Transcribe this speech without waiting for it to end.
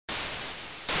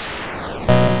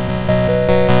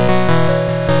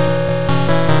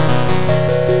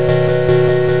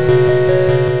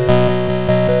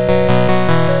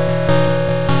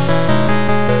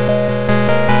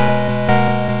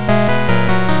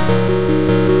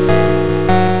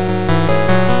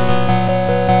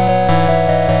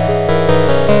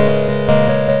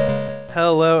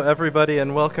everybody,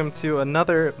 and welcome to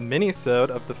another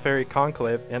Minisode of the Fairy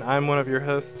Conclave. And I'm one of your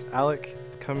hosts, Alec,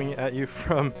 coming at you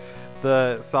from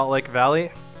the Salt Lake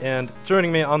Valley. And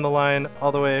joining me on the line,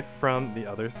 all the way from the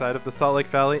other side of the Salt Lake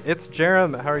Valley, it's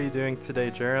Jerem. How are you doing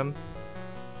today, Jerem?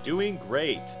 Doing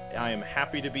great. I am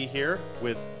happy to be here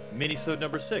with Minisode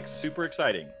number 6. Super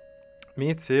exciting.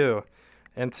 Me too.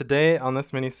 And today on this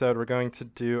Minisode, we're going to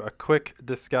do a quick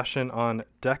discussion on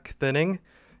deck thinning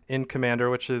in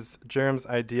Commander, which is Jerem's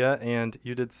idea, and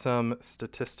you did some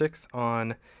statistics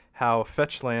on how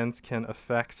fetch lands can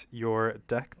affect your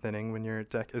deck thinning when your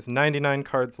deck is 99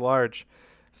 cards large.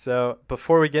 So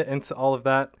before we get into all of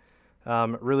that,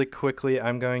 really quickly,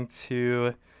 I'm going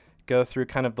to go through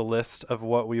kind of the list of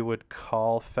what we would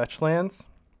call fetch lands.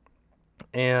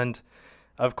 And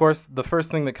of course, the first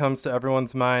thing that comes to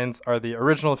everyone's minds are the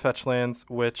original fetch lands,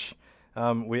 which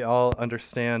we all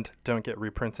understand don't get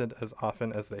reprinted as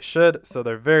often as they should, so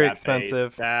they're very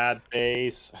expensive. Sad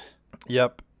face.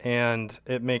 Yep, and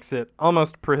it makes it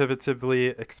almost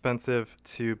prohibitively expensive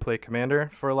to play Commander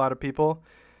for a lot of people.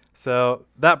 So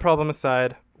that problem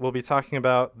aside, we'll be talking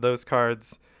about those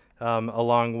cards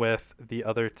along with the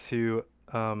other two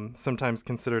sometimes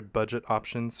considered budget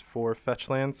options for fetch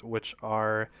lands, which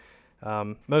are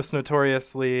most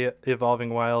notoriously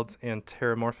Evolving Wilds and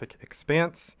Terramorphic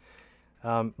Expanse.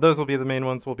 Those will be the main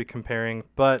ones we'll be comparing,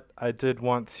 but I did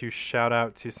want to shout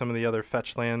out to some of the other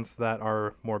fetch lands that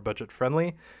are more budget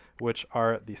friendly, which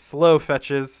are the slow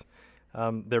fetches.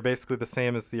 They're basically the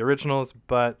same as the originals,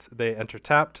 but they enter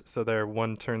tapped, so they're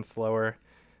one turn slower.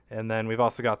 And then we've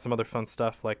also got some other fun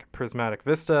stuff like Prismatic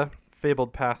Vista,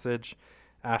 Fabled Passage,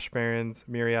 Ash Barrens,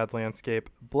 Myriad Landscape,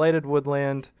 Blighted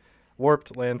Woodland,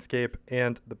 Warped Landscape,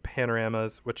 and the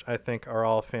Panoramas, which I think are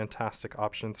all fantastic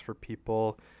options for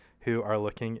people who are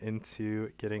looking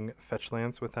into getting fetch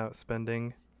lands without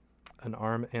spending an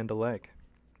arm and a leg.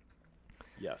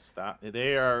 Yes,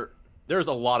 there's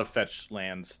a lot of fetch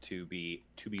lands to be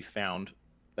found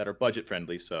that are budget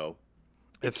friendly, so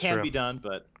it can be done,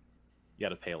 but you got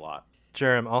to pay a lot.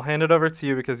 Jerem, I'll hand it over to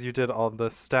you because you did all the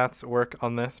stats work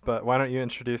on this, but why don't you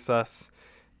introduce us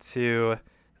to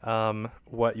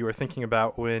what you were thinking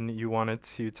about when you wanted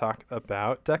to talk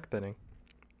about deck thinning?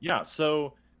 Yeah,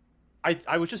 so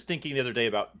I was just thinking the other day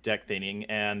about deck thinning,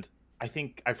 and I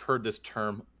think I've heard this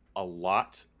term a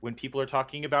lot when people are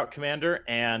talking about Commander,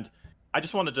 and I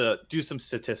just wanted to do some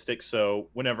statistics. So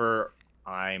whenever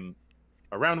I'm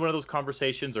around one of those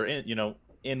conversations or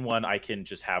in one, I can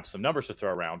just have some numbers to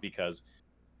throw around because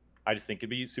I just think it'd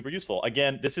be super useful.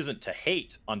 Again, this isn't to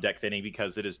hate on deck thinning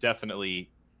because it is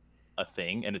definitely a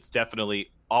thing, and it's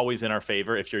definitely always in our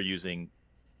favor if you're using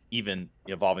even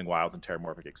Evolving Wilds and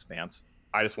Terramorphic Expanse.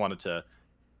 I just wanted to,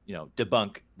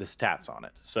 debunk the stats on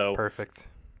it. So perfect.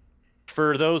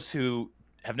 For those who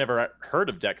have never heard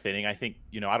of deck thinning, I think,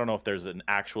 I don't know if there's an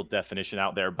actual definition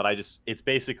out there, but it's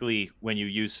basically when you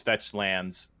use fetch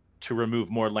lands to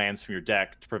remove more lands from your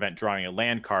deck to prevent drawing a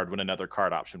land card when another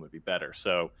card option would be better.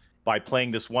 So by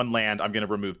playing this one land, I'm going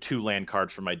to remove 2 land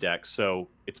cards from my deck, so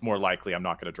it's more likely I'm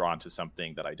not going to draw into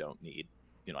something that I don't need,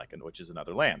 which is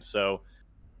another land. So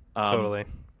totally.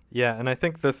 Yeah, and I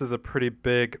think this is a pretty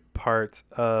big part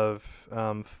of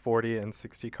 40 and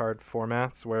 60 card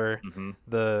formats where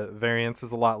the variance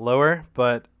is a lot lower,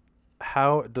 but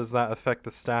how does that affect the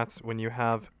stats when you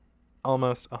have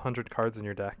almost 100 cards in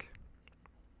your deck?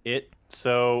 It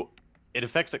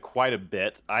affects it quite a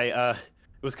bit. It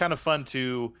was kind of fun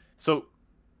so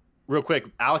real quick,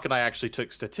 Alec and I actually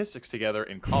took statistics together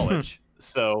in college.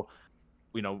 So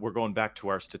we're going back to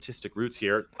our statistic roots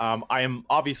here. I am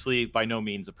obviously by no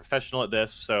means a professional at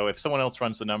this, so if someone else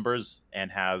runs the numbers and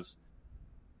has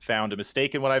found a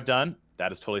mistake in what I've done,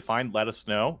 that is totally fine. Let us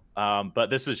know. But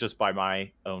this is just by my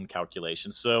own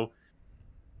calculations. So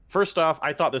first off,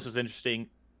 I thought this was interesting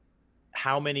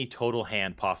how many total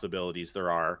hand possibilities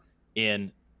there are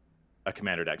in a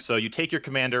Commander deck. So you take your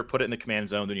Commander, put it in the command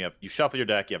zone, then you shuffle your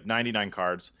deck, you have 99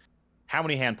 cards. How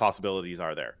many hand possibilities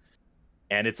are there?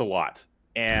 And it's a lot.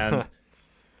 And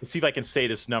let's see if I can say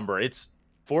this number. It's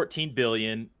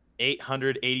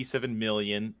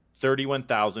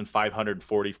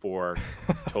 14,887,031,544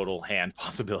 total hand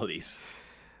possibilities.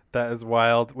 That is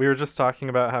wild. We were just talking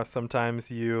about how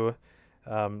sometimes you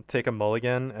take a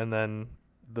mulligan and then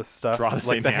the stuff,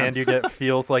 like the hand you get,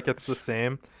 feels like it's the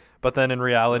same, but then in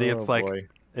reality, it's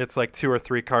like 2 or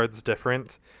 3 cards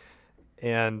different,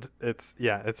 and it's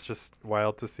just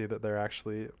wild to see that they're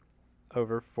actually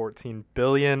over 14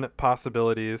 billion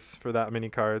possibilities for that many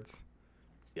cards.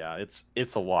 Yeah, it's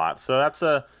a lot. So that's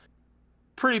a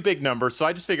pretty big number. So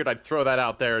I just figured I'd throw that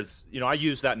out there as, I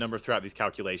use that number throughout these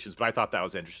calculations, but I thought that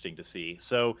was interesting to see.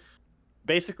 So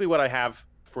basically what I have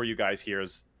for you guys here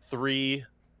is three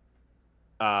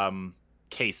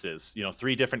cases,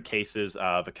 three different cases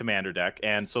of a commander deck.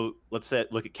 And so look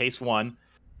at case one.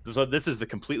 So this is the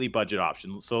completely budget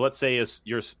option. So let's say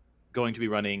you're going to be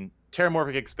running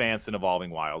Terramorphic Expanse and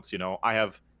Evolving Wilds. I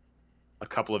have a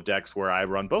couple of decks where I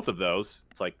run both of those.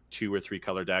 It's like 2 or 3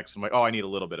 color decks. I'm like, oh, I need a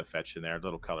little bit of fetch in there, a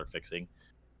little color fixing.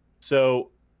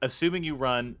 So assuming you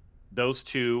run those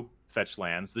 2 fetch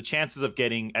lands, the chances of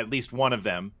getting at least one of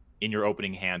them in your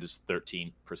opening hand is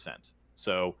 13%.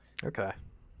 So Okay.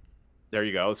 there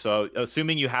you go. So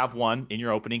assuming you have one in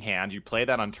your opening hand, you play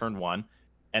that on turn 1,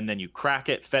 and then you crack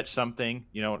it, fetch something,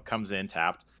 it comes in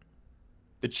tapped.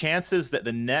 The chances that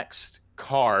the next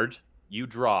card you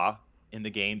draw in the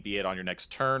game, be it on your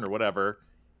next turn or whatever,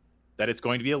 that it's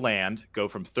going to be a land, go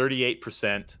from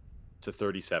 38% to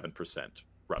 37%,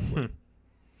 roughly.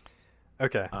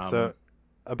 Okay, so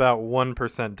about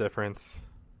 1% difference.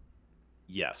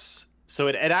 Yes. So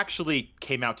it actually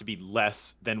came out to be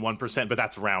less than 1%, but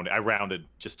that's rounded. I rounded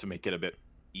just to make it a bit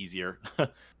easier.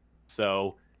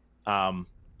 So,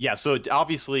 yeah. So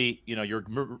obviously, you're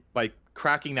by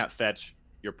cracking that fetch,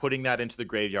 you're putting that into the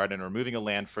graveyard and removing a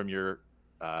land from your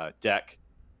deck,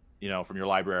 from your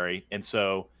library, and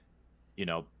so,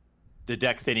 the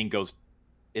deck thinning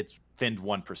it's thinned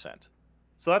 1%.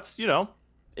 So that's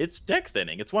it's deck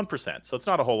thinning. It's 1%, so it's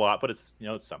not a whole lot, but it's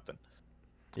it's something.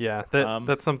 Yeah,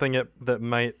 that's something that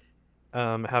might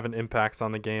have an impact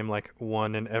on the game, like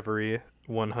 1 in every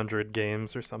 100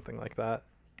 games or something like that.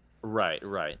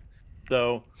 Right.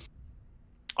 So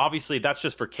obviously that's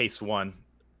just for case 1,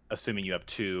 assuming you have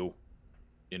 2,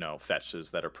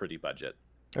 fetches that are pretty budget.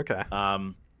 Okay.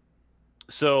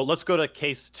 So let's go to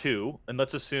case 2, and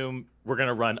let's assume we're going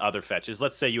to run other fetches.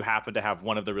 Let's say you happen to have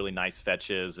one of the really nice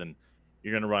fetches, and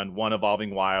you're going to run 1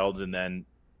 Evolving Wilds and then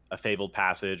a Fabled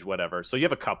Passage, whatever. So you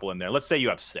have a couple in there. Let's say you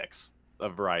have 6, a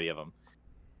variety of them.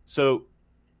 So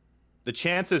the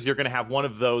chances you're going to have one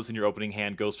of those in your opening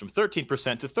hand goes from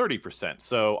 13% to 30%.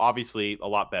 So obviously a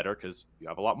lot better because you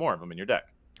have a lot more of them in your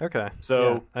deck. Okay.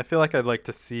 So yeah. I feel like I'd like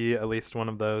to see at least one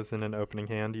of those in an opening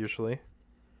hand usually.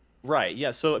 Right.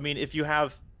 Yeah. So I mean, if you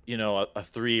have a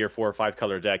 3 or 4 or 5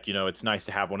 color deck, it's nice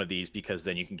to have one of these because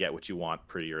then you can get what you want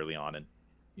pretty early on and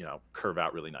curve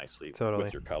out really nicely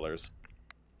with your colors.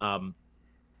 So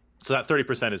that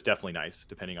 30% is definitely nice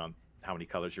depending on how many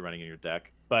colors you're running in your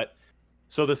deck. But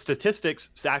so the statistics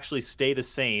actually stay the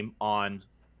same on,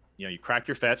 you crack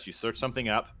your fetch, you search something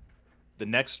up, the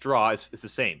next draw is the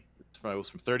same. It goes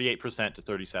from 38% to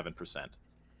 37%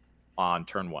 on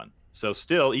turn 1. So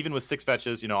still, even with 6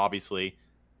 fetches, obviously,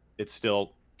 it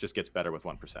still just gets better with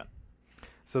 1%.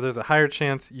 So there's a higher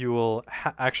chance you will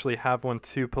actually have one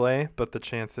to play, but the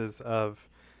chances of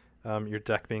your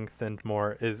deck being thinned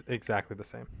more is exactly the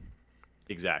same.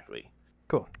 Exactly.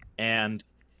 Cool. And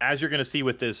as you're going to see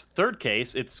with this third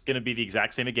case, it's going to be the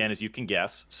exact same again, as you can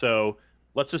guess. So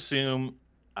let's assume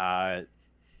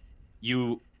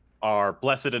you are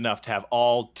blessed enough to have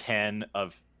all 10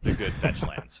 of the good fetch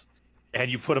lands. And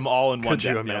you put them all in one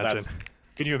deck. Could you imagine?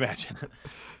 Can you imagine?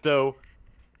 So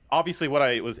obviously what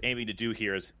I was aiming to do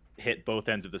here is hit both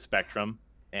ends of the spectrum.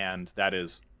 And that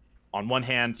is, on one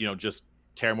hand, just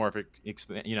Terramorphic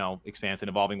Expanse and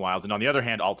Evolving Wilds. And on the other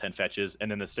hand, all 10 fetches.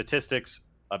 And then the statistics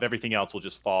of everything else will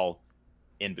just fall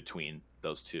in between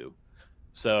those two.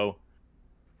 So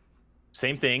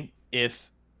same thing.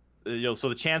 If, so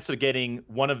the chance of getting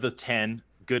one of the 10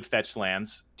 good fetch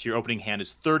lands to your opening hand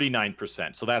is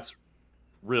 39%. So that's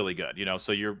really good,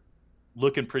 so you're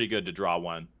looking pretty good to draw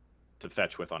one to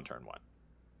fetch with on turn 1.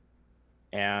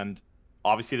 And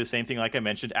obviously the same thing, like I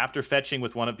mentioned, after fetching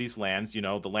with one of these lands,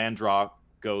 the land draw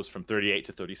goes from 38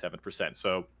 to 37%.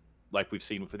 So like we've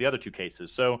seen for the other 2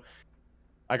 cases. So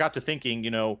I got to thinking,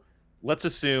 let's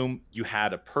assume you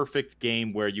had a perfect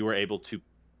game where you were able to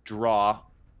draw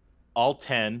all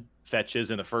 10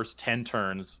 fetches in the first 10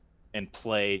 turns and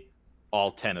play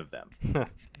all 10 of them.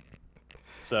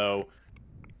 So,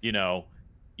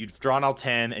 you've drawn all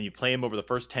 10 and you play them over the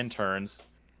first 10 turns.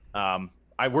 We're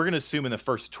going to assume in the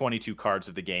first 22 cards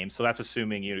of the game. So that's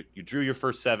assuming you drew your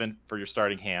first 7 for your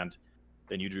starting hand.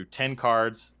 Then you drew 10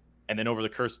 cards. And then over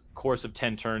the course of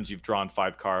 10 turns, you've drawn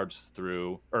 5 cards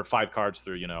through, I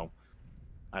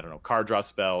don't know, card draw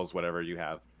spells, whatever you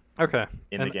have. Okay.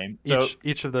 In the game. So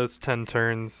each of those 10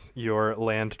 turns, your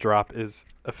land drop is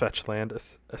a fetch land,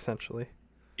 essentially.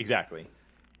 Exactly.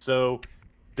 So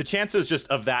the chances just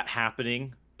of that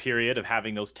happening, period, of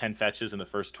having those 10 fetches in the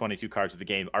first 22 cards of the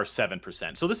game are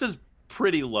 7%. So this is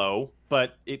pretty low,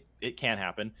 but it can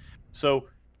happen. So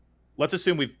let's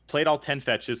assume we've played all 10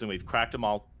 fetches and we've cracked them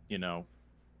all,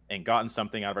 and gotten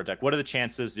something out of our deck, what are the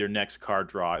chances your next card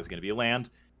draw is going to be a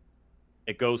land?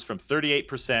 It goes from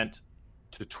 38%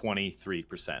 to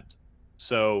 23%.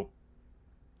 So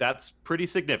that's pretty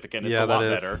significant. It's Yeah, a that lot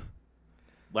is. better.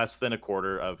 Less than a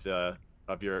quarter of your,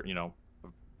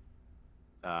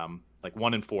 like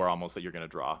 1 in 4 almost that you're going to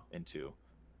draw into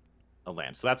a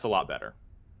land. So that's a lot better.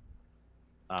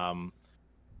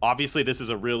 Obviously, this is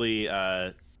a really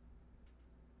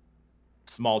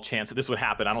small chance that this would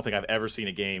happen. I don't think I've ever seen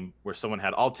a game where someone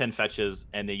had all 10 fetches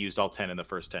and they used all 10 in the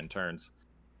first 10 turns.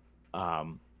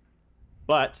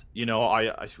 But,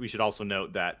 we should also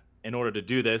note that in order to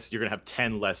do this, you're going to have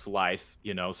 10 less life,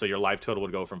 so your life total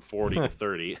would go from 40 to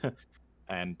 30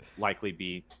 and likely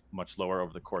be much lower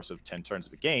over the course of 10 turns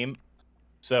of a game.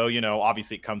 So,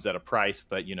 obviously it comes at a price,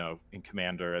 but, in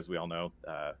Commander, as we all know,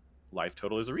 life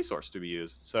total is a resource to be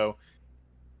used. So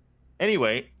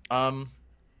anyway,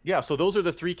 so those are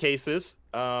the 3 cases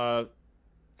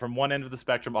from one end of the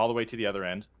spectrum all the way to the other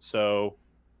end. So,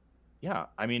 yeah,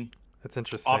 I mean, that's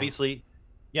interesting. Obviously,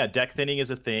 yeah, deck thinning is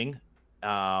a thing.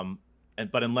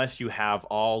 But unless you have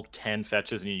all 10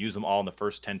 fetches and you use them all in the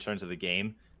first 10 turns of the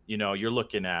game, you're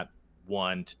looking at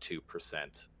 1 to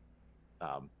 2%,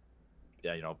 of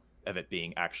it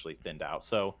being actually thinned out.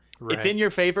 So It's in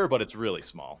your favor, but it's really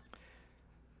small.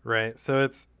 Right. So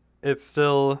it's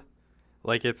still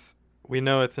like we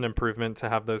know it's an improvement to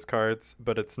have those cards,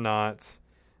 but it's not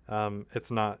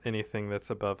anything that's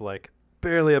above like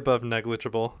barely above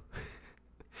negligible.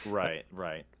 Right.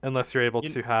 Unless you're able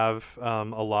to have a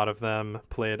lot of them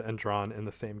played and drawn in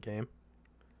the same game.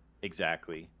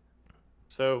 Exactly.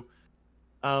 So,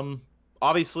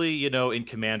 obviously, in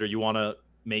Commander, you want to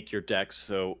make your decks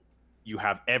so you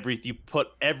have you put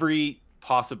every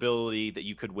possibility that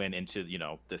you could win into,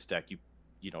 this deck.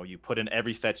 You put in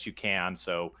every fetch you can.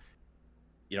 So,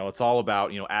 it's all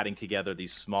about, adding together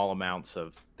these small amounts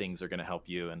of things that are going to help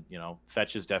you. And,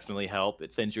 fetches definitely help.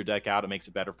 It thins your deck out. It makes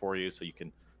it better for you so you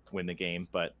can win the game.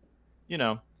 But,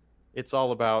 it's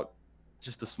all about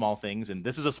just the small things. And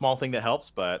this is a small thing that helps,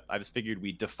 but I just figured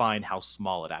we'd define how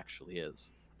small it actually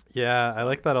is. Yeah, I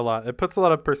like that a lot. It puts a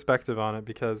lot of perspective on it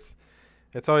because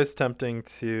it's always tempting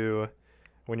to,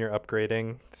 when you're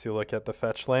upgrading, to look at the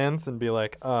fetch lands and be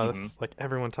like, oh, this, like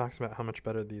everyone talks about how much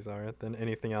better these are than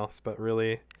anything else, but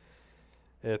really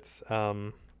it's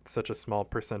such a small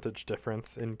percentage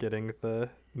difference in getting the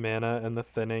mana and the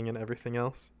thinning and everything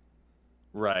else.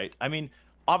 Right. I mean,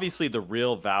 obviously the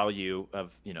real value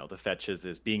of, the fetches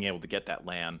is being able to get that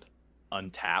land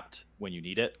untapped when you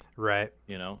need it. Right.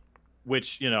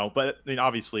 Which, but I mean,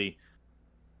 obviously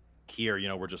here,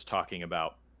 we're just talking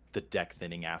about the deck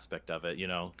thinning aspect of it,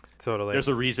 Totally. There's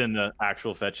a reason the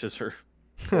actual fetches are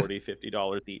 $40,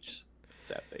 $50 each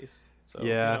set base. So,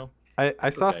 yeah. I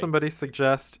saw somebody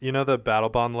suggest, the battle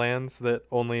bond lands that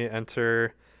only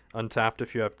enter untapped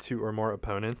if you have 2 or more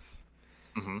opponents.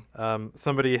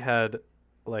 Somebody had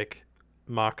like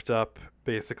mocked up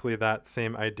basically that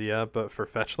same idea, but for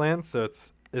fetch lands. So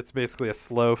it's basically a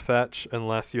slow fetch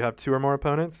unless you have 2 or more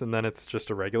opponents, and then it's just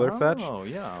a regular fetch. Oh,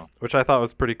 yeah. Which I thought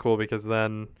was pretty cool because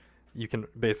then you can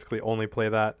basically only play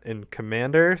that in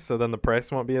Commander, so then the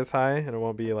price won't be as high and it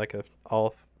won't be like a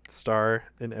all-star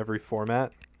in every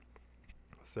format.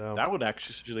 So that would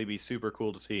actually be super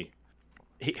cool to see.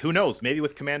 Who knows? Maybe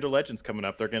with Commander Legends coming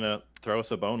up, they're gonna throw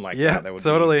us a bone like that. That would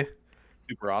totally be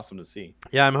super awesome to see.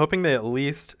 Yeah, I'm hoping they at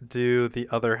least do the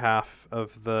other half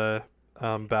of the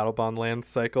Battle Bond lands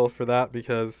cycle for that,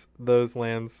 because those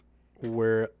lands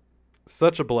were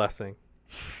such a blessing.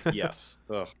 Yes.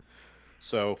 Ugh.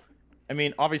 So, I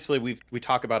mean, obviously we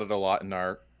talk about it a lot in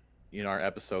our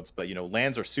episodes, but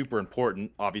lands are super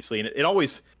important, obviously, and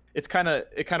it kind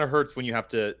of hurts when you have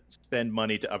to spend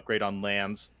money to upgrade on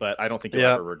lands, but I don't think you'll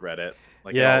ever regret it.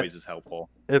 Like, it always is helpful.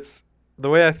 It's the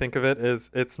way I think of it is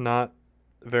it's not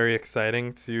very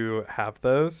exciting to have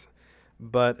those,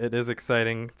 but it is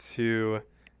exciting to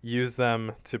use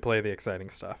them to play the exciting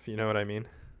stuff. You know what I mean?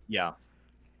 Yeah,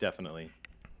 definitely.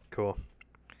 Cool.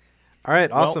 All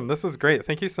right, awesome. This was great.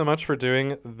 Thank you so much for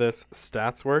doing this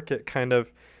stats work. It kind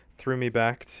of threw me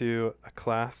back to a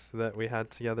class that we had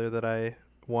together that I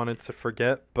wanted to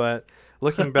forget, but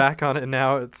looking back on it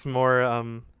now, it's more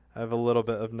I have a little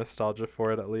bit of nostalgia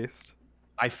for it, at least.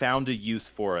 I found a use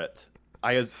for it.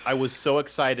 I was so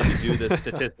excited to do this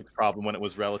statistics problem when it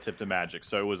was relative to Magic,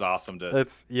 so it was awesome to...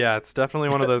 It's definitely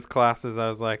one of those classes I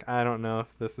was like, I don't know if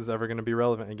this is ever going to be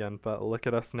relevant again, but look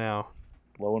at us now.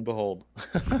 Lo and behold.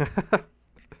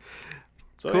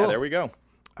 So cool. Yeah, there we go.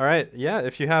 All right. Yeah,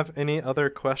 if you have any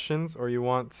other questions or you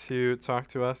want to talk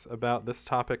to us about this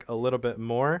topic a little bit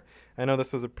more, I know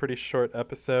this was a pretty short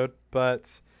episode,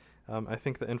 but I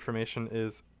think the information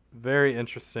is very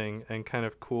interesting and kind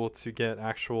of cool to get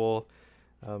actual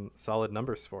solid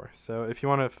numbers for. So if you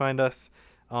want to find us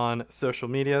on social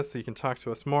media so you can talk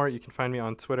to us more, you can find me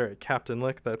on Twitter at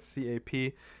CaptainLick. That's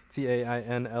CaptainLic.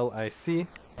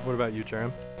 What about you,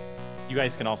 Jerem? You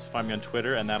guys can also find me on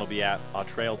Twitter, and that'll be at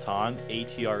Atrealtan,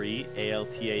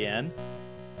 Atrealtan.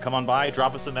 Come on by,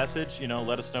 drop us a message,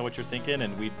 let us know what you're thinking,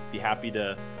 and we'd be happy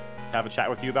to have a chat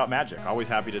with you about Magic. Always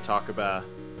happy to talk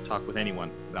with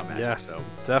anyone about Magic. Yes, so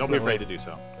definitely. Don't be afraid to do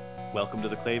so. Welcome to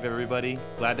the Clave, everybody.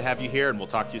 Glad to have you here, and we'll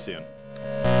talk to you soon.